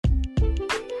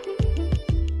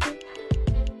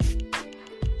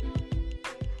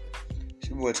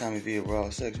boy Tommy V of Raw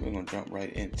Sex. We're gonna jump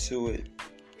right into it.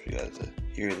 You guys to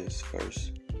hear this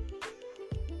first.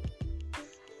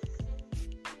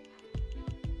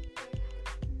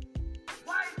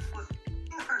 Wife was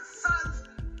her son's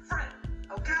friend.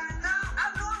 Okay? Now I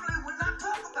normally would not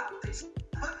talk about this,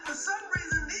 but for some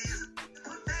reason these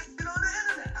put that shit on the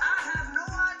internet. I have no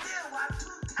idea why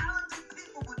two talented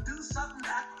people would do something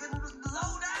that can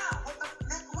low down. What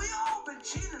the heck? We all been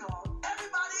cheated on.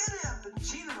 Everybody in here have been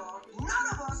cheated on. None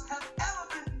of us have ever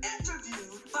been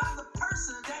interviewed by the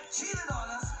person that cheated on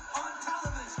us on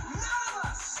television. None of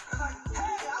us. It's like,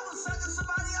 hey, I was sucking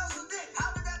somebody else's dick.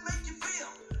 How did that make you feel?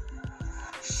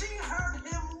 She hurt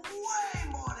him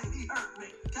way more than he hurt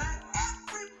me. Okay?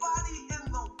 Everybody in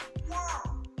the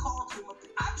world called him a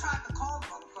bitch. I tried to call the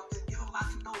motherfucker and give him my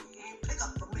condolence. He ain't pick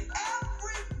up from me.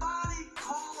 Everybody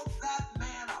called that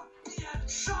man a bitch.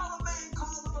 Charlemagne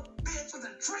called him a bitch.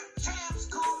 The Drink Champs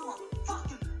called him a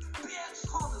fucking bitch.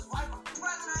 Called his wife a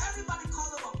president. Everybody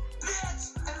called him a bitch.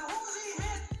 And who was he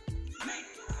hit? Me.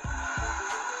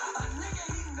 A nigga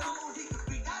he know he could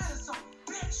be. That is some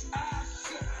bitch ass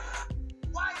shit.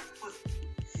 Wife was.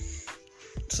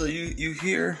 So you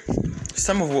hear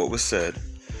some of what was said.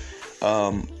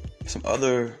 Some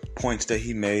other points that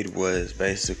he made was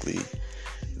basically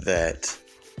that,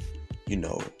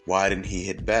 why didn't he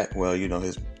hit back? Well,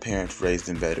 his parents raised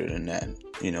him better than that,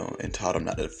 and taught him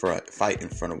not to fight in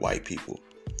front of white people.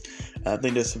 And I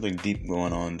think there's something deep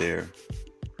going on there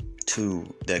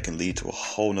too that can lead to a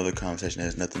whole nother conversation that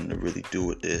has nothing to really do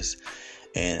with this.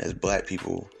 And as black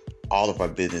people, all of our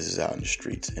business is out in the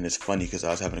streets. And it's funny because I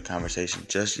was having a conversation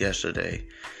just yesterday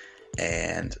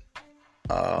and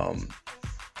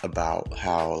about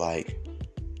how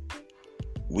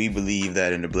we believe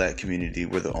that in the black community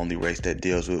we're the only race that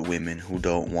deals with women who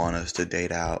don't want us to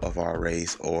date out of our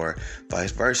race, or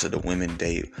vice versa. The women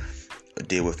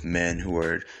deal with men who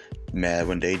are mad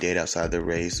when they date outside their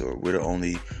race, or we're the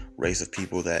only race of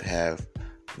people that have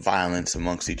violence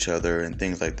amongst each other and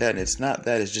things like that. And it's not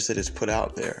that, it's just that it's put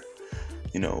out there.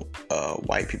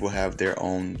 White people have their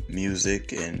own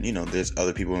music, and there's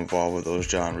other people involved with those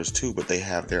genres too, but they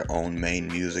have their own main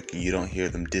music, and you don't hear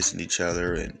them dissing each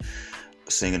other and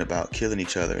singing about killing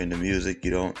each other in the music.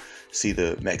 You don't see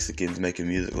the Mexicans making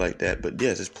music like that. But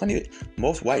yes, there's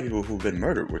most white people who've been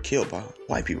murdered were killed by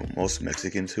white people. Most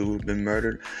Mexicans who've been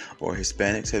murdered or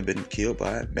Hispanics have been killed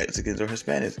by Mexicans or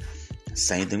Hispanics.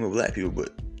 Same thing with black people,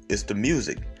 but it's the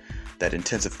music that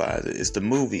intensifies it. It's the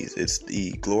movies. It's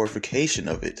the glorification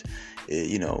of it.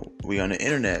 We on the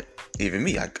internet, even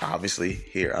me,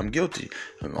 I'm guilty.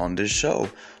 I'm on this show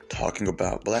talking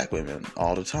about black women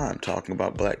all the time, talking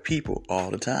about black people all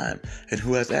the time. And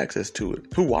who has access to it?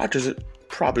 Who watches it?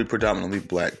 Probably predominantly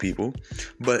black people.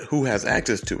 But who has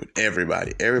access to it?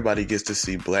 Everybody. Everybody gets to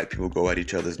see black people go at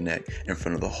each other's neck in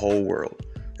front of the whole world.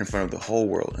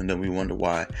 And then we wonder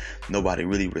why nobody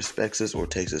really respects us or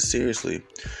takes us seriously.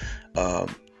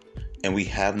 And we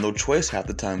have no choice half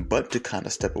the time but to kind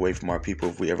of step away from our people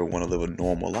if we ever want to live a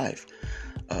normal life.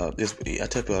 I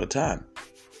tell people all the time,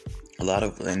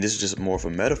 and this is just more of a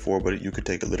metaphor, but you could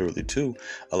take it literally too.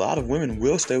 A lot of women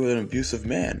will stay with an abusive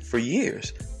man for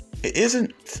years. It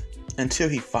isn't until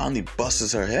he finally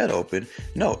busts her head open.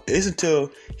 No, it isn't until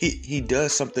he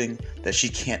does something that she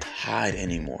can't hide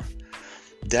anymore.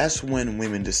 That's when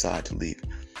women decide to leave.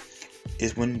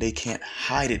 Is when they can't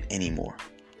hide it anymore.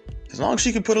 As long as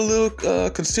she can put a little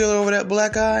concealer over that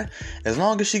black eye, as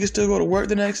long as she can still go to work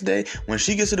the next day, when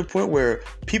she gets to the point where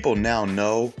people now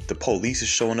know the police is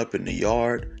showing up in the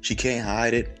yard, she can't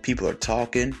hide it. People are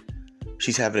talking.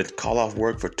 She's having to call off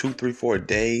work for 2, 3, 4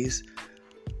 days.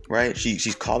 Right?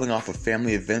 She's calling off of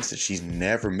family events that she's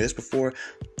never missed before.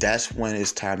 That's when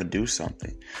it's time to do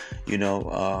something.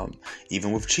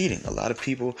 Even with cheating, a lot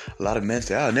of men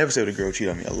say, I'll never say with a girl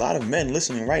cheated on me. A lot of men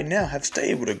listening right now have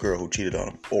stayed with a girl who cheated on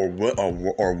them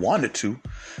or wanted to.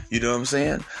 You know what I'm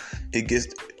saying?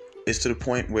 It's to the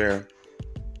point where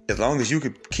as long as you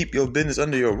could keep your business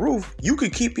under your roof, you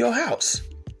could keep your house.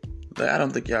 I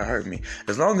don't think y'all heard me.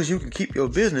 As long as you can keep your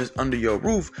business under your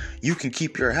roof, you can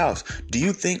keep your house. Do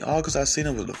you think August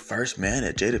Alsina was the first man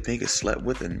that Jada Pinkett slept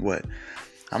with in what?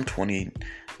 I'm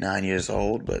 29 years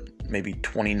old, but maybe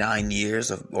 29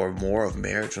 years or more of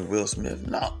marriage with Will Smith.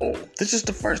 No, this is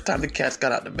the first time the cat's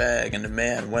got out the bag and the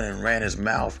man went and ran his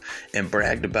mouth and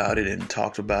bragged about it and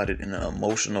talked about it in an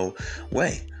emotional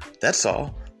way. That's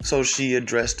all. So she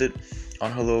addressed it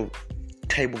on her little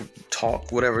table talk,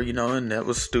 whatever, and that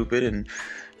was stupid. And,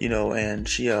 and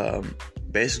she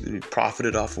basically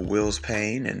profited off of Will's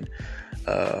pain and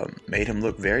made him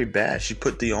look very bad. She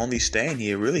put the only stain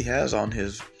he really has on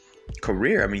his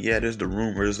career. I mean, yeah, there's the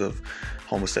rumors of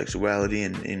homosexuality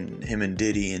and him and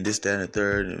Diddy and this, that, and the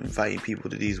third, and inviting people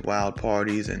to these wild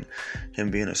parties, and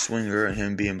him being a swinger and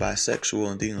him being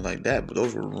bisexual and things like that. But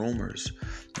those were rumors,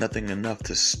 nothing enough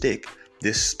to stick.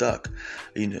 This stuck.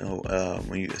 When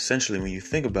you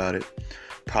think about it,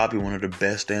 probably one of the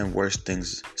best and worst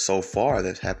things so far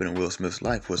that's happened in Will Smith's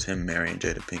life was him marrying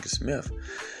Jada Pinkett Smith.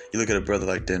 You look at a brother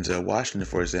like Denzel Washington,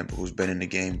 for example, who's been in the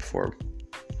game for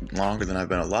longer than I've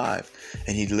been alive,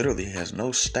 and he literally has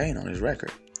no stain on his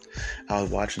record. I was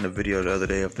watching a video the other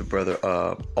day of the brother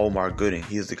Omar Gooding.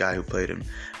 He's the guy who played in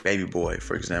Baby Boy,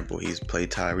 for example. He's played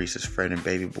Tyrese's friend in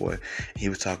Baby Boy. He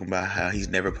was talking about how he's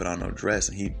never put on no dress,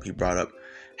 and he brought up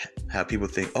how people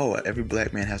think, oh, every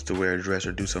black man has to wear a dress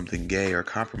or do something gay or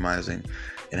compromising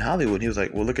in Hollywood. And he was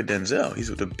like, well, look at Denzel.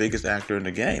 He's the biggest actor in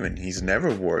the game, and he's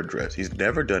never wore a dress. He's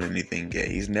never done anything gay.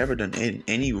 He's never done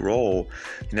any role.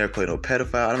 He never played no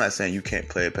pedophile. I'm not saying you can't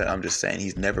play a pedophile. I'm just saying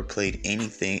he's never played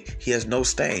anything. He has no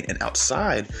stain. And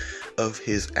outside of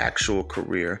his actual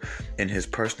career and his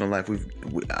personal life,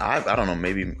 I don't know,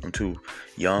 maybe I'm too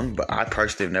young, but I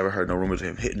personally have never heard no rumors of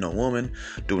him hitting no woman,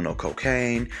 doing no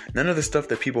cocaine, none of the stuff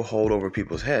that people hold over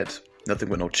people's heads. Nothing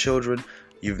with no children.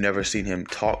 You've never seen him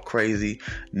talk crazy.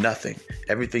 Nothing.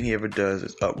 Everything he ever does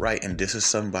is upright, and this is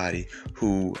somebody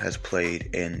who has played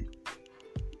in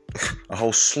a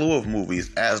whole slew of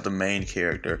movies as the main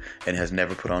character and has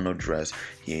never put on no dress.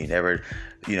 He ain't ever,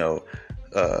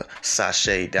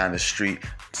 sashay down the street,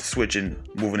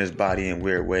 moving his body in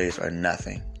weird ways or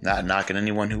nothing. Not knocking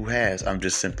anyone who has. I'm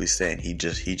just simply saying he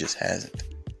just hasn't.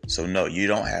 So no, you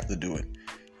don't have to do it.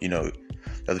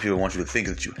 Other people want you to think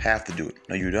that you have to do it.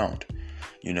 No, you don't.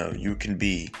 You can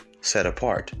be set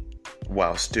apart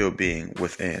while still being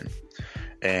within.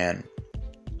 And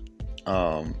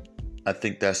I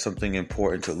think that's something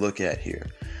important to look at here.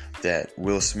 That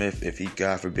Will Smith, if he,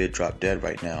 God forbid, dropped dead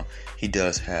right now, he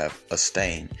does have a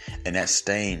stain. And that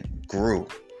stain grew.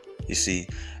 You see,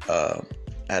 I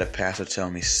had a pastor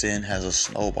tell me sin has a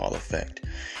snowball effect.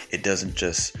 It doesn't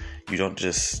just, you don't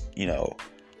just,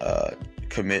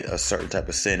 commit a certain type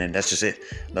of sin and that's just it.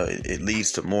 No, it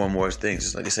leads to more and more things.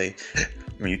 It's like they say,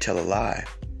 when you tell a lie,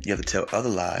 you have to tell other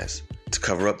lies to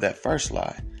cover up that first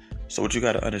lie. So what you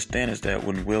got to understand is that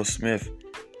when Will Smith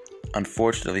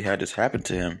unfortunately had this happen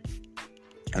to him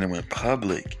and it went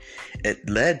public, it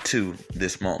led to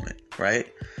this moment, right?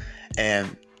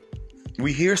 And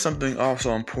we hear something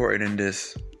also important in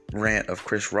this rant of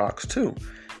Chris Rock's too.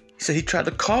 He said he tried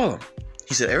to call him.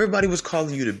 He said everybody was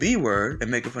calling you the B word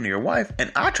and making fun of your wife,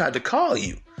 and I tried to call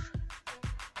you.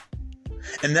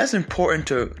 And that's important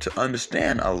to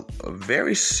understand. A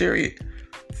very serious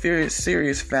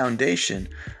foundation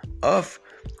of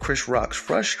Chris Rock's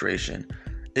frustration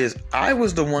is I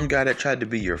was the one guy that tried to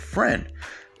be your friend.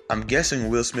 I'm guessing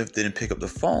Will Smith didn't pick up the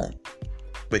phone.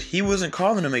 But he wasn't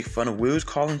calling to make fun of Will. He was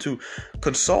calling to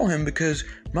console him because,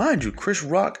 mind you, Chris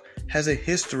Rock has a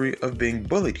history of being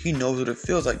bullied. He knows what it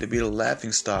feels like to be the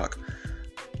laughingstock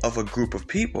of a group of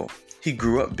people. He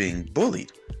grew up being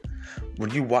bullied. When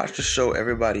you watch the show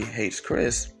Everybody Hates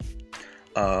Chris,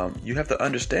 you have to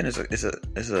understand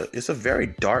it's a very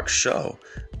dark show.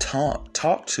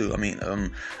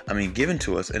 Given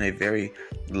to us in a very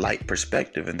light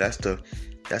perspective, and that's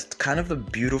kind of the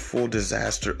beautiful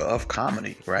disaster of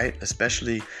comedy, right?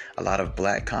 Especially a lot of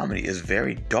black comedy is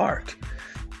very dark.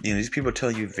 These people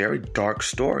tell you very dark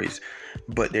stories,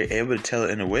 but they're able to tell it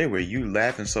in a way where you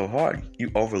laughing so hard, you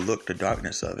overlook the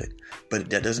darkness of it. But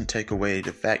that doesn't take away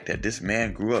the fact that this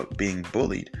man grew up being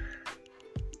bullied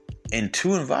in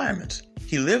two environments.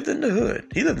 He lived in the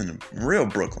hood. He lived in real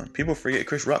Brooklyn. People forget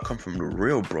Chris Rock come from the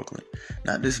real Brooklyn,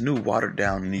 not this new watered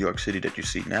down New York City that you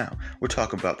see now. We're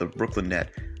talking about the Brooklyn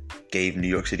that gave New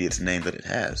York City its name that it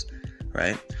has,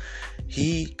 right?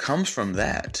 He comes from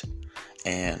that.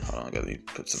 And hold on, let me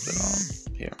put something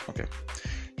on here. Okay.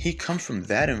 He comes from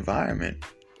that environment.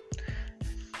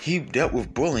 He dealt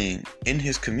with bullying in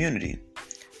his community.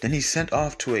 Then he's sent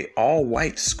off to a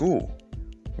all-white school,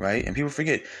 right? And people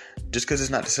forget, just because it's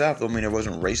not the South, don't mean there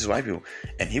wasn't racist white people.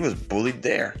 And he was bullied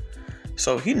there.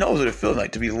 So he knows what it feels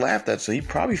like to be laughed at. So he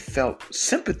probably felt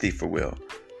sympathy for Will,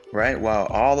 right? While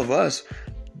all of us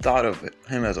thought of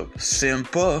him as a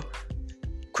simpa,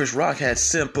 Chris Rock had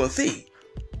sympathy.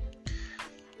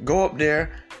 Go up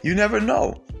there, you never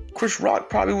know. Chris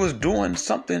Rock probably was doing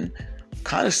something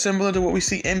kind of similar to what we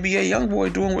see NBA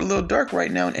Youngboy doing with Lil Durk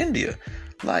right now in India.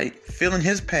 Like, feeling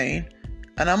his pain,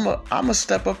 and I'm a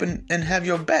step up and have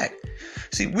your back.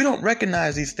 See, we don't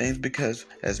recognize these things because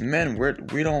as men, we're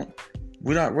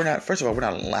not, first of all, we're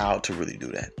not allowed to really do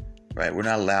that, right? We're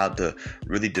not allowed to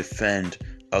really defend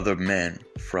other men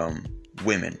from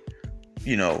women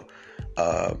you know,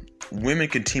 women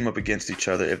can team up against each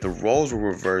other. If the roles were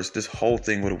reversed, this whole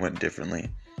thing would have went differently,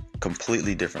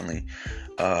 completely differently.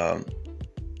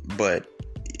 But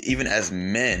even as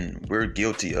men, we're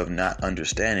guilty of not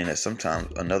understanding that sometimes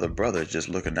another brother is just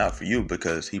looking out for you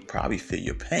because he probably feel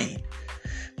your pain.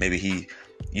 Maybe he,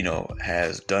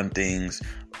 has done things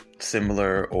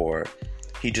similar, or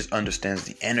he just understands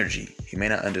the energy. He may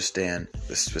not understand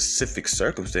the specific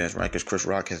circumstance, right? Because Chris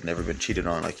Rock has never been cheated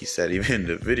on, like he said, even in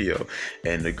the video,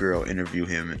 and the girl interview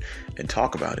him and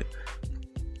talk about it.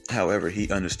 However,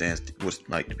 he understands what it's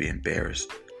like to be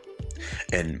embarrassed.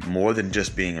 And more than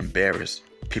just being embarrassed,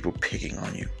 people picking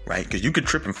on you, right? Because you could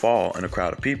trip and fall in a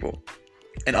crowd of people,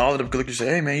 and all of them could look at you and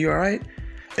say, "Hey man, you all right?"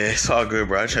 And it's all good,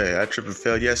 bro. I tell you, I tripped and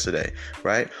fell yesterday,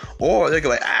 right? Or they go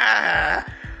like, "Ah."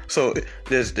 So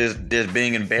there's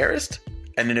being embarrassed,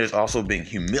 and then there's also being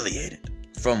humiliated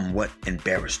from what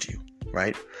embarrassed you,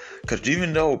 right? Because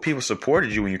even though people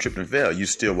supported you when you tripped and fell, you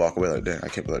still walk away like, "Dang, I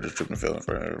can't believe I just tripped and fell in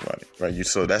front of everybody," right?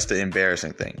 So that's the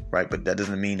embarrassing thing, right? But that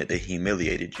doesn't mean that they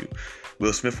humiliated you.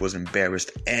 Will Smith was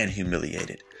embarrassed and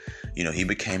humiliated. He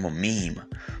became a meme.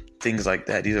 Things like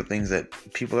that. These are things that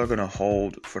people are going to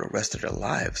hold for the rest of their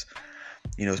lives.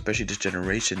 Especially this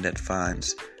generation that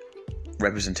finds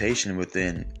representation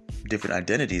within different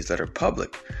identities that are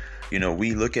public.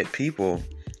 We look at people,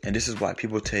 and this is why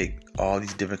people take all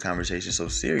these different conversations so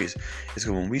serious. Is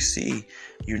because when we see,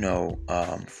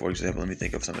 for example, let me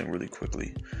think of something really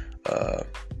quickly.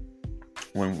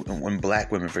 When black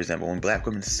women, for example,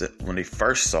 when they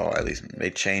first saw, at least they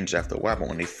changed after a while, but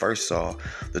when they first saw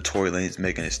the Tory Lanez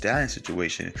Megan Thee Stallion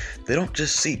situation, they don't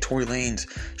just see Tory Lanez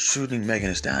shooting Megan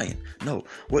Thee Stallion. No,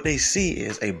 what they see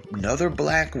is another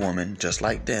black woman just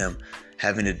like them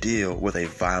having to deal with a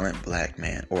violent black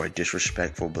man or a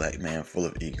disrespectful black man full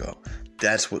of ego.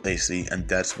 That's what they see, and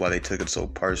that's why they took it so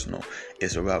personal.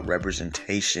 It's about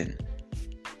representation.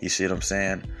 You see what I'm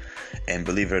saying? And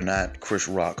believe it or not, Chris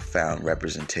Rock found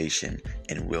representation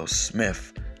in Will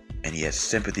Smith, and he has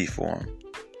sympathy for him.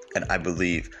 And I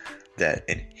believe that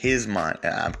in his mind,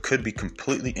 and I could be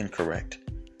completely incorrect,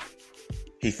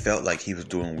 he felt like he was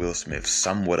doing Will Smith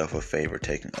somewhat of a favor,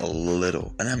 taking a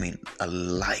little, and I mean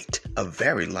a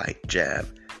very light jab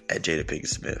at Jada Pinkett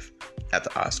Smith at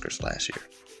the Oscars last year.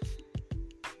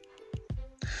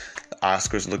 The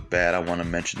Oscars look bad. I want to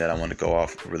mention that. I want to go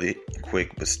off really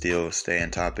quick, but still stay on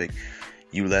topic.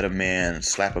 You let a man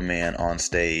slap a man on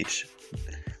stage.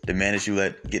 The man that you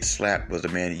let get slapped was the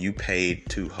man you paid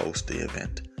to host the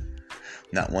event.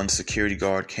 Not one security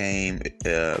guard came,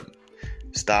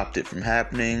 stopped it from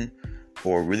happening,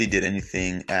 or really did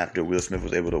anything after Will Smith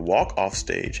was able to walk off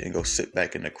stage and go sit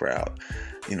back in the crowd.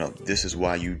 This is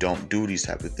why you don't do these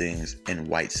type of things in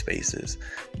white spaces.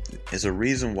 There's a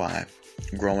reason why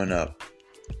growing up,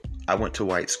 I went to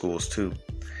white schools too,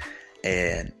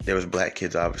 and there was black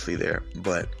kids obviously there,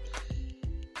 but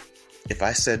if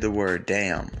I said the word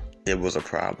damn, it was a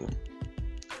problem.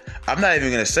 I'm not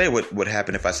even going to say what would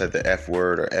happen if I said the F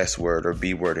word or S word or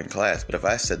B word in class, but if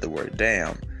I said the word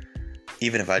damn,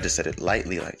 even if I just said it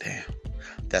lightly like damn,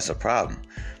 that's a problem.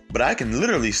 But I can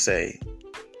literally say,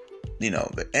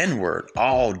 the N word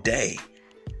all day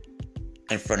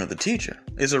in front of the teacher.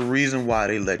 There's a reason why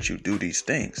they let you do these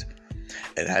things.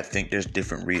 And I think there's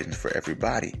different reasons for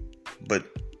everybody. But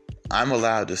I'm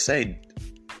allowed to say,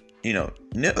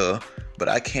 nuh-uh, but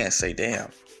I can't say damn.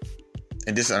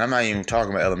 And I'm not even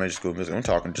talking about elementary school.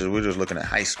 We're just looking at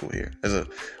high school here. As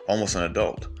almost an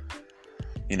adult.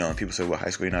 And people say, well, high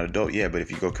school, you're not an adult. Yeah, but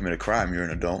if you go commit a crime, you're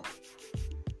an adult.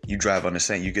 You get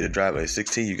to drive at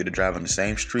 16, you get to drive on the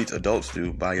same streets adults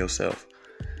do by yourself.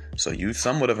 So you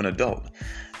somewhat of an adult.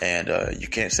 And you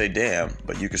can't say damn,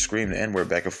 but you can scream the N-word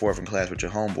back and forth in class with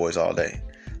your homeboys all day.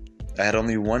 I had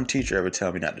only one teacher ever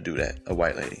tell me not to do that, a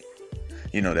white lady.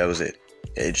 That was it.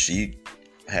 And she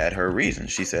had her reason.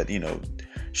 She said,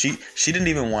 she didn't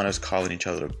even want us calling each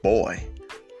other boy,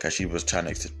 because she was trying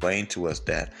to explain to us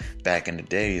that back in the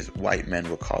days, white men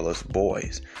would call us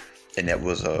boys. And that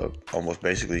was almost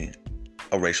basically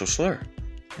a racial slur.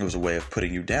 It was a way of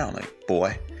putting you down, like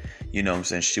boy. You know what I'm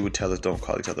saying? She would tell us don't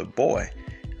call each other boy.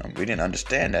 We didn't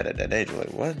understand that at that age. We're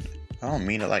like, what? I don't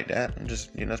mean it like that. I'm just,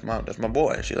 that's my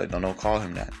boy. She's like, no, don't call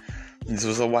him that. And this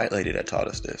was a white lady that taught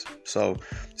us this. So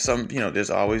there's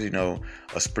always, a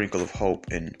sprinkle of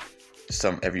hope in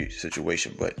every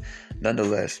situation. But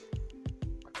nonetheless,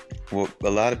 well, a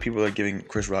lot of people are giving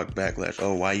Chris Rock backlash.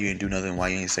 Oh, why you ain't do nothing? Why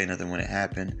you ain't say nothing when it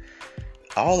happened?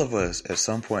 All of us at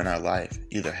some point in our life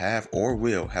either have or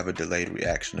will have a delayed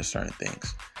reaction to certain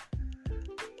things.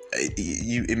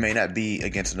 It may not be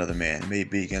against another man. It may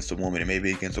be against a woman. It may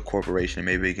be against a corporation. It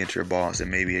may be against your boss. It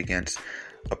may be against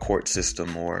a court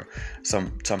system or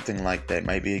something like that. It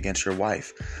might be against your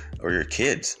wife or your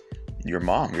kids, your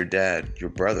mom, your dad, your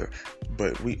brother.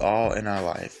 But we all in our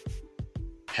life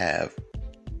have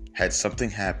had something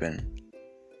happen,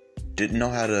 didn't know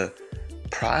how to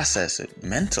process it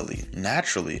mentally,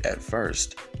 naturally at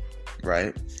first,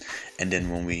 right? And then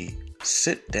when we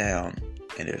sit down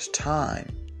and there's time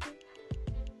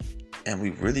and we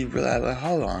really realize, like,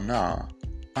 hold on, nah,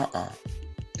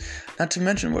 Not to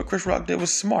mention what Chris Rock did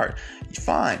was smart.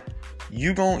 Fine,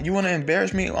 you want to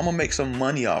embarrass me? I'm gonna make some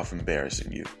money off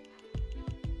embarrassing you.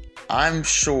 I'm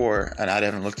sure, and I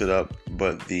haven't looked it up,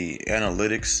 but the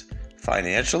analytics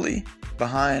financially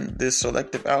behind this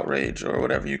Selective Outrage or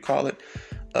whatever you call it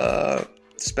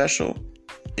special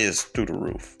is through the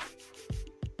roof.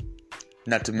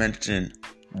 Not to mention,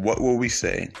 what will we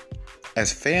say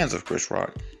as fans of Chris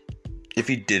Rock if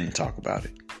he didn't talk about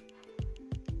it?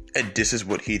 And this is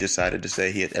what he decided to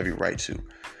say he had every right to.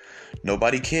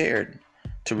 Nobody cared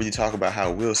to really talk about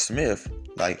how Will Smith,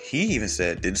 like he even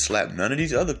said, didn't slap none of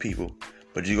these other people,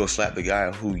 but you go slap the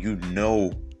guy who you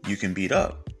know you can beat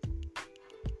up.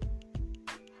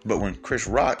 But when Chris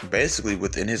Rock basically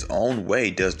within his own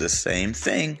way does the same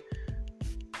thing,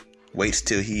 waits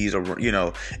till he's, in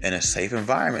a safe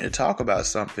environment to talk about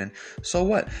something, so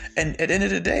what? And at the end of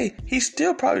the day, he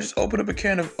still probably just opened up a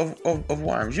can of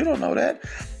worms. You don't know that.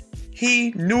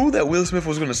 He knew that Will Smith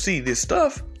was going to see this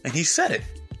stuff, and he said it.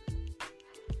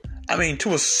 I mean,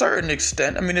 to a certain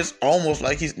extent, it's almost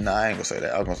like I ain't going to say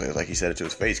that. I was going to say it's like he said it to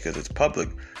his face because it's public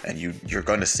and you're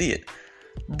going to see it.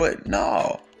 But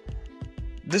no.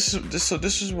 This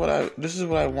is what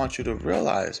I want you to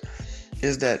realize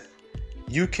is that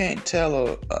you can't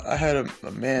tell I had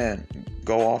a man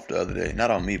go off the other day, not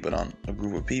on me, but on a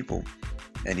group of people.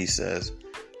 And he says,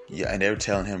 yeah, and they were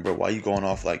telling him, bro, why you going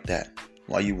off like that?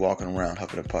 Why you walking around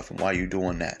huffing and puffing? Why you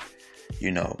doing that?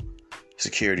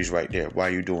 Security's right there. Why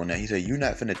are you doing that? He said, you're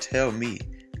not finna tell me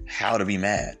how to be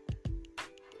mad.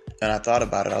 And I thought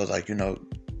about it. I was like,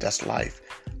 that's life.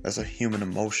 That's a human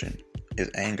emotion, is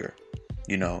anger.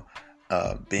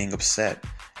 Being upset.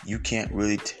 You can't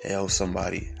really tell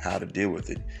somebody how to deal with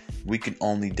it. We can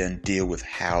only then deal with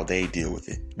how they deal with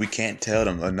it. We can't tell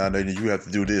them, no, you have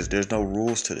to do this. There's no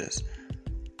rules to this.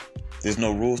 There's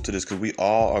no rules to this because we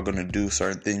all are going to do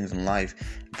certain things in life.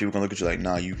 People are going to look at you like,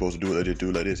 nah, you supposed to do it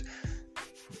like this.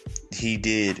 He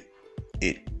did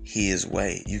it his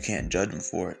way. You can't judge him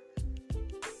for it.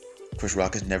 Chris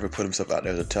Rock has never put himself out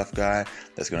there as a tough guy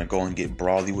that's going to go and get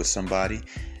brawly with somebody.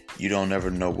 You don't ever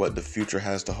know what the future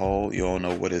has to hold. You don't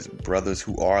know what his brothers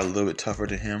who are a little bit tougher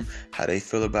to him, how they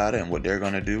feel about it and what they're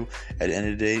going to do. At the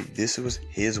end of the day, this was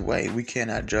his way. We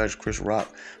cannot judge Chris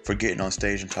Rock for getting on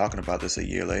stage and talking about this a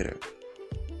year later.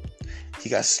 He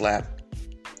got slapped,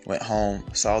 went home,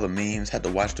 saw the memes, had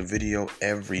to watch the video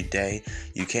every day.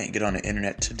 You can't get on the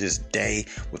internet to this day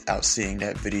without seeing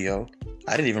that video.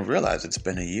 I didn't even realize it's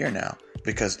been a year now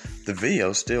because the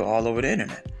video's still all over the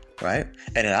internet. Right?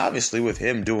 And then obviously with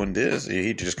him doing this,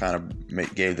 he just kind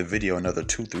of gave the video another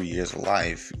 2-3 years of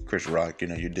life. Chris Rock,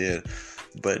 you did.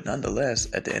 But nonetheless,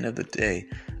 at the end of the day,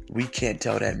 we can't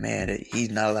tell that man that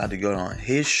he's not allowed to go on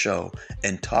his show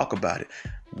and talk about it.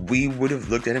 We would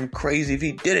have looked at him crazy if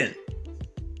he didn't.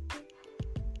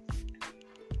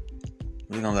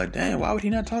 We're going to be like, dang, why would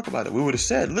he not talk about it? We would have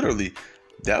said, literally,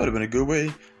 that would have been a good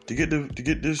way to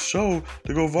get this show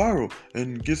to go viral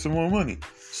and get some more money.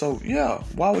 So yeah,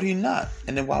 why would he not?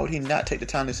 And then why would he not take the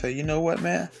time to say, you know what,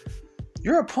 man?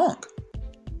 You're a punk.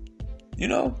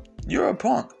 You're a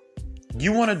punk.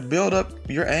 You want to build up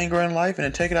your anger in life and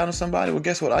then take it out on somebody? Well,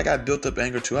 guess what? I got built up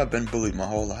anger too. I've been bullied my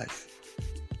whole life.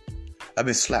 I've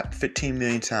been slapped 15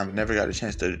 million times. Never got a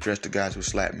chance to address the guys who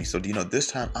slapped me. So, this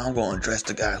time I'm going to address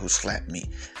the guy who slapped me.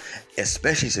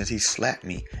 Especially since he slapped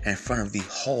me in front of the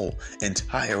whole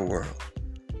entire world.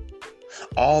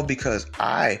 All because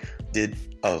I did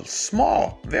a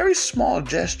small, very small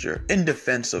gesture in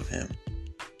defense of him.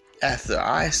 After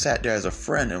I sat there as a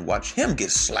friend and watched him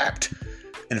get slapped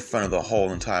in front of the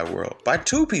whole entire world by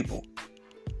two people.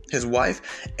 His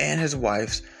wife and his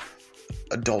wife's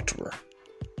adulterer.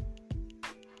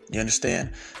 You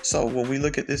understand? So when we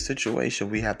look at this situation,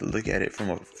 we have to look at it from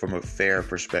a fair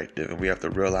perspective, and we have to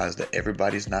realize that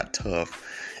everybody's not tough,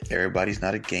 everybody's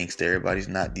not a gangster, everybody's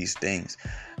not these things,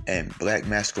 and black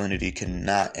masculinity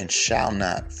cannot and shall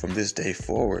not, from this day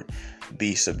forward,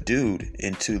 be subdued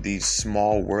into these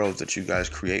small worlds that you guys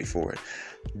create for it.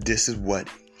 This is what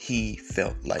he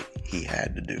felt like he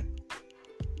had to do.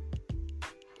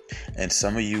 And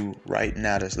some of you right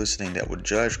now that's listening that would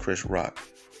judge Chris Rock,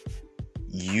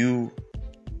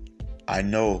 I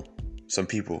know some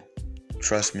people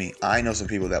Trust me, I know some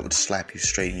people that would slap you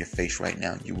straight in your face right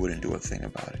now. You wouldn't do a thing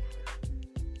about it.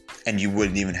 And you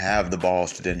wouldn't even have the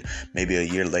balls to then maybe a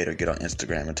year later get on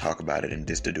Instagram and talk about it and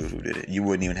diss the dude who did it. You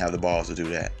wouldn't even have the balls to do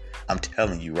that. I'm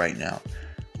telling you right now.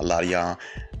 A lot of y'all,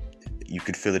 you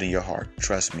could feel it in your heart.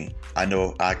 Trust me. I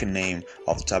know I can name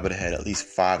off the top of the head at least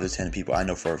 5 to 10 people I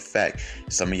know for a fact.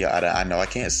 Some of y'all, I know I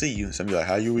can't see you. Some of you like,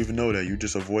 how you even know that? You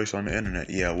just a voice on the internet.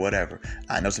 Yeah, whatever.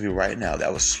 I know some people right now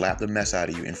that will slap the mess out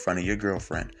of you in front of your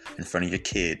girlfriend, in front of your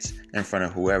kids, in front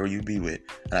of whoever you be with.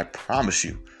 And I promise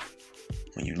you,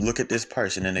 when you look at this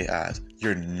person in their eyes,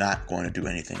 you're not going to do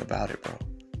anything about it, bro.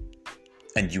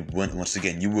 And you wouldn't, once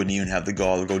again, you wouldn't even have the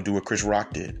gall to go do what Chris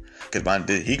Rock did.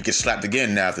 Because he could get slapped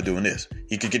again now after doing this.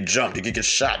 He could get jumped. He could get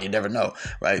shot. You never know,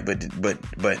 right?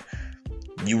 But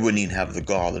you wouldn't even have the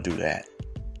gall to do that.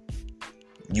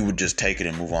 You would just take it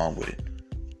and move on with it.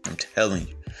 I'm telling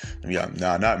you. Yeah,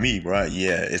 nah, not me, right?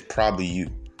 Yeah, it's probably you.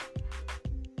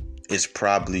 It's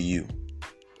probably you.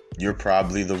 You're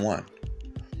probably the one.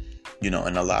 You know,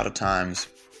 and a lot of times,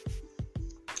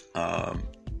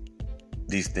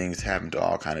 these things happen to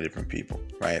all kind of different people,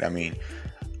 right? I mean,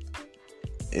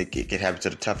 it can happen to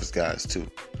the toughest guys too.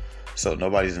 So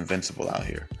nobody's invincible out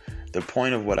here. The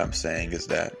point of what I'm saying is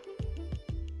that,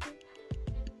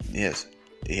 yes,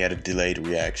 he had a delayed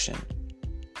reaction,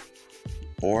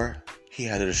 or he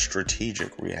had a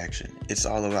strategic reaction. It's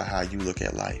all about how you look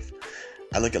at life.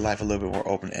 I look at life a little bit more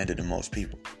open-ended than most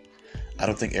people. I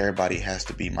don't think everybody has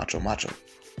to be macho,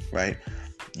 right?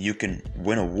 You can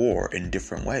win a war in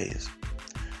different ways.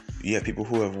 You have people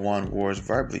who have won wars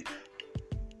verbally.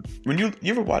 When you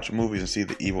ever watch movies and see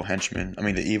the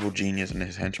evil genius and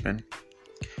his henchmen,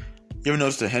 you ever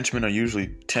notice the henchmen are usually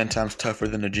 10 times tougher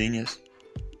than the genius?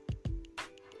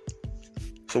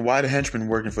 So why the henchman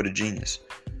working for the genius?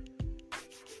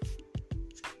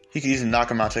 He could easily knock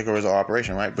him out, take over his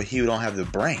operation, right? But he don't have the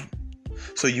brain.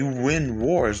 So you win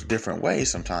wars different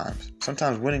ways sometimes.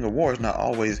 Sometimes winning a war is not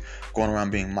always going around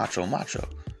being macho,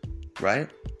 right?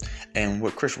 And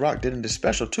what Chris Rock did in this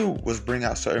special too was bring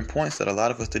out certain points that a lot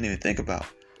of us didn't even think about.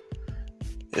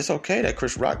 It's okay that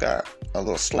Chris Rock got a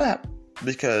little slap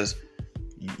because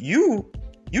you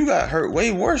got hurt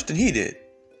way worse than he did,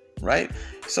 right?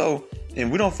 So,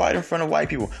 and we don't fight in front of white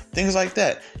people, things like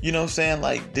that. You know what I'm saying?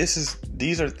 Like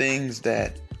these are things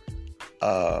that,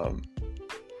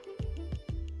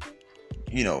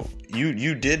 you know,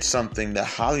 you did something that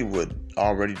Hollywood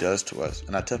already does to us.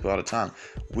 And I tell people all the time,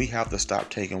 we have to stop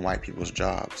taking white people's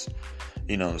jobs.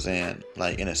 You know what I'm saying?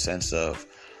 Like in a sense of,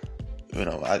 you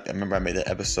know, I remember I made an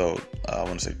episode, I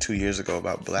want to say 2 years ago,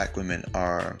 about black women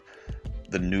are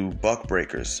the new buck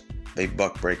breakers. They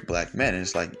buck break black men. And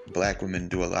it's like black women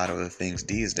do a lot of the things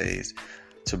these days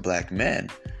to black men.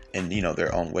 And, you know,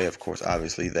 their own way, of course,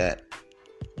 obviously, that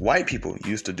white people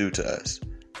used to do to us.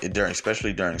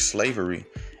 Especially during slavery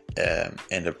and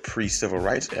the pre-civil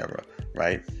rights era,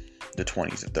 right? The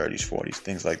 20s, the 30s, 40s,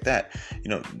 things like that. You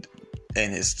know,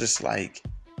 and it's just like,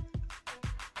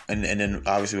 and then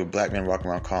obviously with black men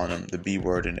walking around calling them the B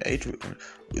word and the H word,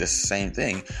 it's the same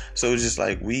thing. So it's just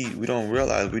like we don't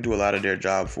realize we do a lot of their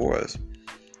job for us.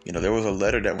 You know, there was a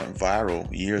letter that went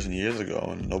viral years and years ago,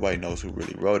 and nobody knows who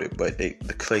really wrote it, but they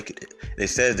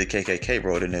said the KKK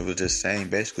wrote it, and it was just saying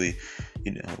basically,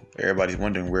 you know, everybody's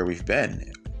wondering where we've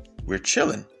been. We're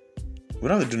chilling. We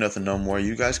don't have to do nothing no more.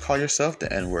 You guys call yourself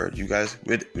the N-word. You guys,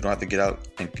 we don't have to get out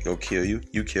and go kill you.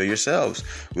 You kill yourselves.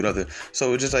 We don't have to.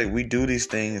 So it's just like we do these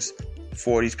things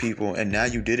for these people, and now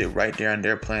you did it right there on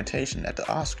their plantation at the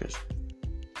Oscars.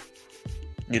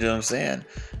 You know what I'm saying?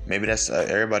 Maybe that's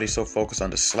everybody's so focused on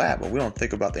the slap, but we don't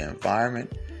think about the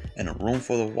environment. In a room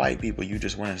full of white people, you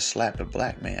just went and slapped a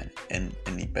black man, and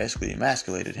he basically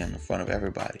emasculated him in front of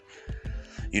everybody.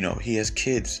 You know, he has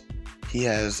kids. He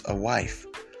has a wife.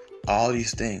 All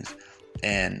these things.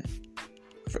 And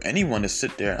for anyone to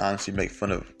sit there and honestly make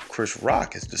fun of Chris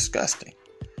Rock is disgusting.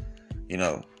 You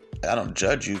know, I don't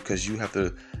judge you because you have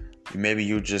to, maybe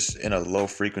you're just in a low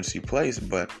frequency place,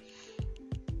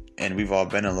 and we've all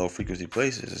been in low frequency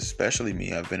places, especially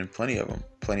me. I've been in plenty of them,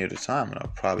 plenty of the time, and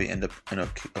I'll probably end up in a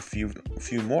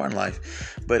few more in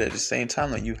life. But at the same time,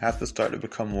 like, you have to start to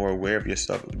become more aware of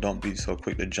yourself. Don't be so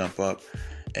quick to jump up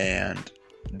and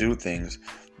do things.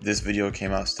 This video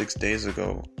came out 6 days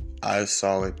ago. I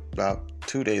saw it about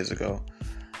 2 days ago.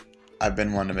 I've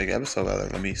been wanting to make an episode.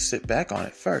 Like, let me sit back on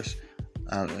it first.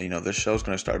 You know, this show's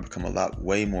going to start to become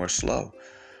way more slow.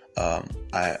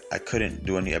 I couldn't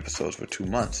do any episodes for 2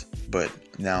 months, but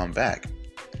now I'm back.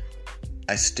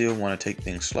 I still want to take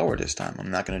things slower this time. I'm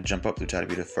not going to jump up to try to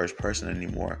be the first person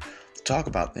anymore to talk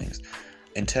about things.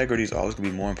 integrity is always going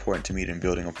to be more important to me than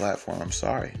building a platform. I'm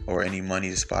sorry. Or any money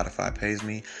Spotify pays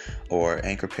me or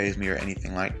Anchor pays me or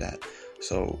anything like that.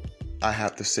 So I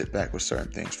have to sit back with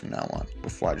certain things from now on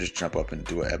before I just jump up and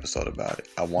do an episode about it.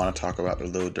 I want to talk about the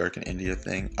Lil Durk and India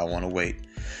thing. I want to wait.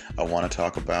 I want to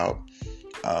talk about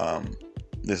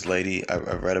this lady I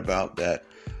read about that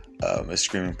is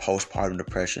screaming postpartum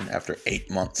depression after 8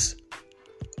 months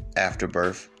after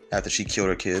birth, after she killed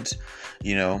her kids.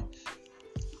 You know,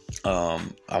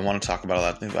 I want to talk about a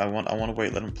lot of things, but I want to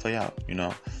wait, let them play out. You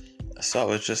know,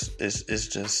 so it's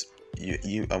just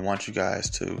you. I want you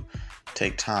guys to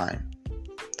take time.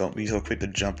 Don't be so quick to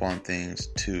jump on things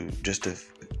to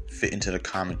fit into the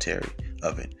commentary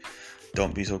of it.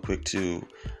 Don't be so quick to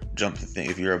jump to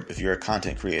things. If you're a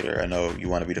content creator, I know you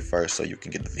want to be the first so you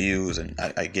can get the views, and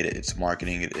I get it. It's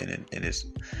marketing, and it's.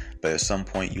 But at some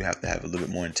point, you have to have a little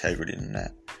bit more integrity than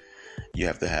that. You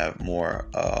have to have more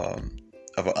of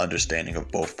an understanding of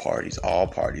both parties, all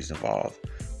parties involved,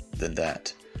 than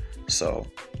that. So,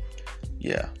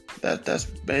 yeah, that's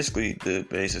basically the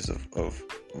basis of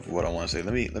what I want to say.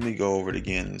 Let me go over it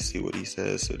again and see what he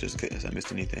says. So just in case I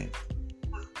missed anything.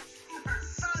 Her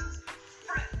son's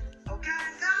friend. Okay?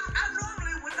 Now, I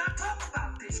normally would not talk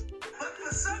about this, but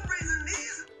for some reason,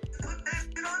 these put that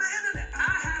shit on the internet.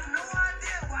 I have no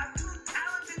idea why two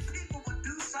talented people would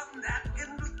do something that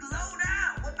can low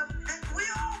down. And we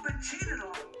all been cheated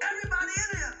on. Everybody in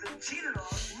here has been cheated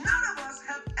on. None of us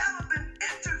have ever been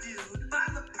interviewed by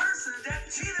the person that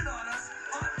cheated on us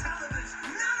on television.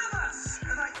 None of us.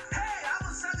 They're like, hey, I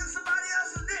was sucking somebody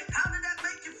else's dick. How did that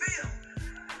make you feel?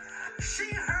 She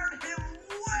hurt him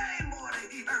way more than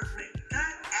he hurt me.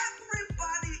 And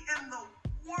everybody in the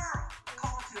world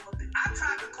called him a bitch. I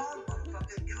tried to call him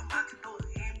motherfucker and give him my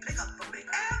condolences. He didn't pick up for me.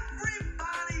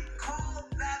 Everybody called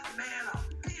that man a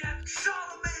bitch.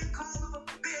 Charlamagne called him a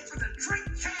bitch. The drink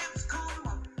champs called him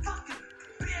a fucking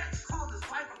bitch. Called his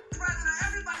wife a president.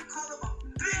 Everybody called him a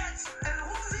bitch. And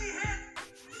who's he hit?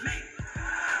 Me.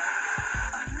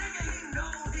 A nigga he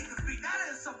knows he could be. That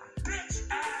is some bitch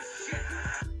ass shit.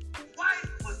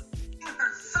 Wife was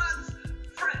her son's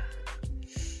friend.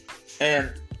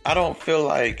 And I don't feel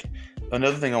like,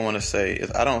 another thing I want to say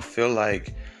is I don't feel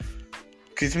like,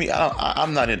 because to me,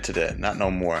 I'm not into that, not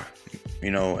no more,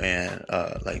 you know, and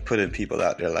like putting people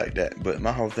out there like that. But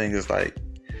my whole thing is like,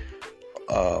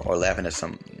 or laughing at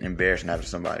embarrassing after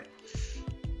somebody.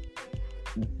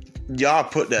 Y'all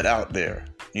put that out there,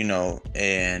 you know,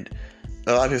 and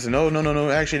a lot of people say,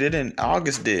 no, actually they didn't.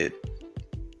 August did.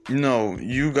 No,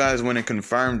 you guys went and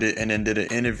confirmed it and then did an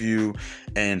interview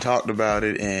and talked about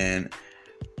it, and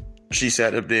she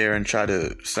sat up there and tried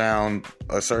to sound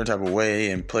a certain type of way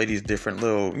and play these different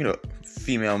little, you know,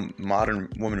 female modern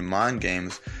woman mind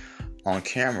games on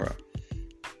camera,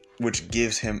 which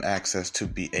gives him access to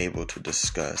be able to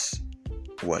discuss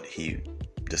what he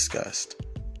discussed.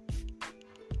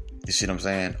 You see what I'm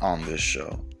saying? On this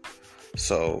show.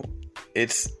 So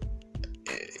it's,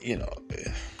 you know,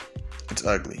 it's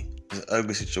ugly. It's an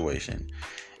ugly situation.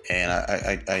 And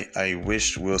I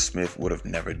wish Will Smith would have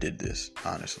never did this,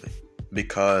 honestly,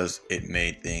 because it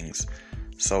made things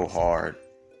so hard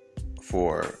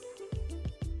for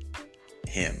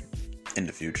him in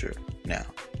the future. Now,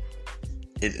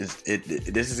 this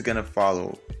is gonna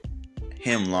follow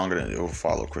him longer than it will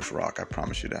follow Chris Rock. I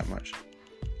promise you that much.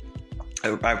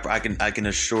 I can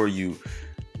assure you,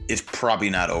 it's probably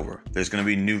not over. There's gonna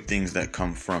be new things that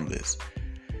come from this.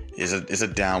 It's a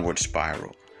downward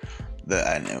spiral.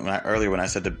 When I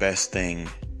said the best thing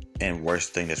and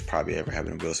worst thing that's probably ever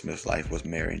happened in Will Smith's life was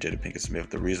marrying Jada Pinkett Smith.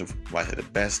 The reason why I said the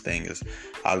best thing is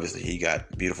obviously he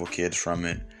got beautiful kids from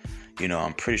it. You know,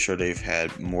 I'm pretty sure they've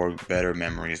had better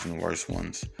memories than worse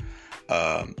ones.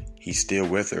 He's still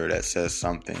with her. That says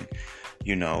something,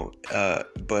 you know.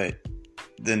 But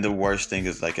then the worst thing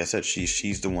is, like I said,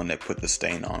 she's the one that put the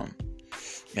stain on him.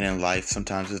 And in life,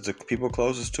 sometimes it's the people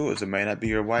closest to us. It may not be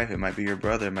your wife. It might be your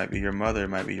brother. It might be your mother. It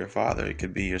might be your father. It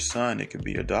could be your son. It could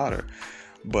be your daughter.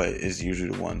 But it's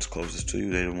usually the ones closest to you.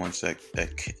 They're the ones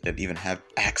that even have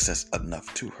access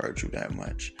enough to hurt you that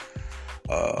much.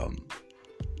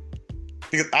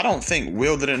 Because I don't think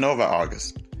Will didn't know about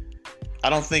August. I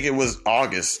don't think it was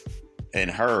August and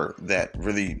her that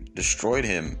really destroyed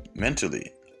him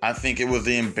mentally. I think it was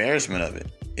the embarrassment of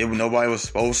it. Nobody was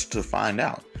supposed to find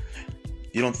out.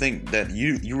 You don't think that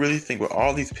you really think with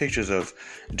all these pictures of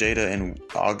Jada and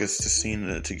August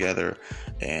seen together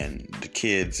and the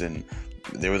kids, and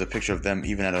there was a picture of them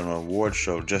even at an award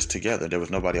show just together. There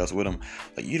was nobody else with them.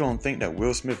 Like, you don't think that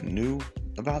Will Smith knew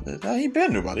about this? No, he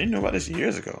been knew about it. He knew about this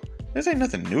years ago. This ain't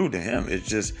nothing new to him. It's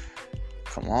just,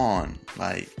 come on,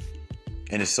 like,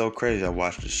 And it's so crazy. I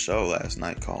watched a show last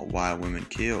night called Why Women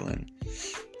Kill, and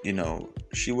you know,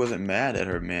 she wasn't mad at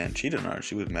her man cheating on her.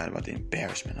 She was mad about the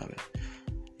embarrassment of it.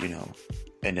 You know,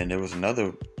 and then there was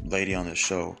another lady on the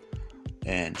show,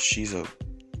 and she's in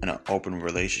an open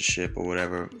relationship or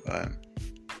whatever,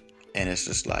 and it's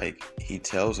just like he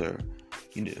tells her,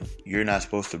 you know, you're not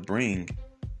supposed to bring.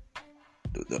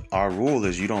 Our rule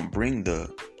is you don't bring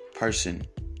the person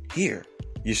here.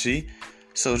 You see,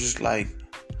 so just like,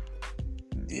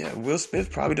 yeah, Will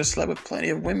Smith probably just slept with plenty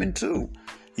of women too.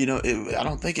 You know, I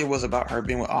don't think it was about her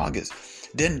being with August.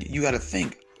 Then you got to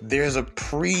think there's a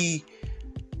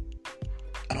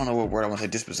I don't know what word I want to say,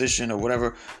 disposition or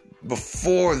whatever,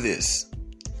 before this,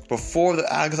 before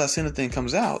the August Alsina thing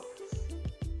comes out.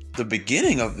 The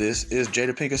beginning of this is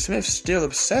Jada Pinkett Smith still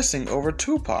obsessing over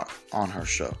Tupac on her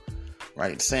show,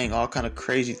 right? Saying all kind of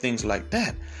crazy things like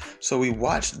that. So we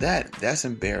watched that. That's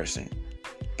embarrassing.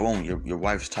 Boom, your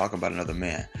wife's talking about another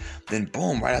man. Then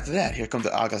boom, right after that, here comes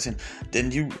the August.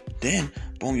 Then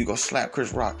boom, you go slap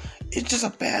Chris Rock. It's just a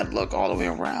bad look all the way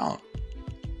around.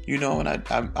 You know, and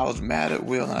I was mad at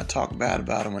Will, and I talked bad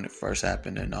about him when it first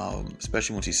happened, and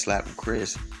especially when he slapped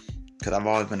Chris, because I've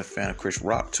always been a fan of Chris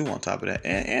Rock too, on top of that,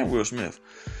 and Will Smith.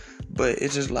 But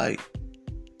it's just like,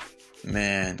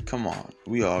 man, come on,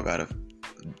 we all gotta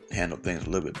handle things a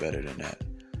little bit better than that,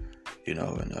 you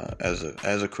know. And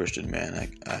as a Christian man,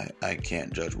 I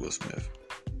can't judge Will Smith.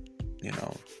 You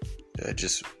know, I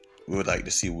just would like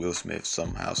to see Will Smith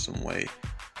somehow, some way,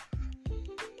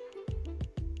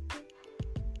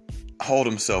 hold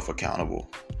himself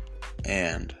accountable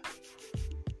and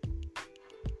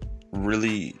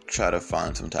really try to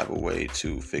find some type of way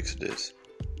to fix this.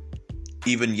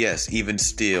 Even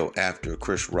still, after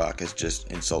Chris Rock has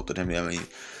just insulted him, I mean,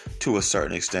 to a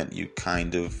certain extent, you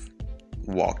kind of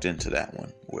walked into that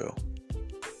one, Will.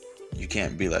 You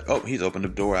can't be like, oh, he's opened the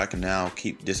door, I can now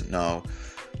keep this. No,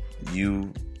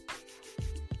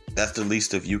 that's the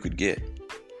least of you could get.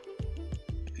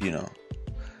 You know.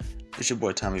 It's your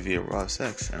boy Tommy V at Raw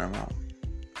Sex, and I'm out.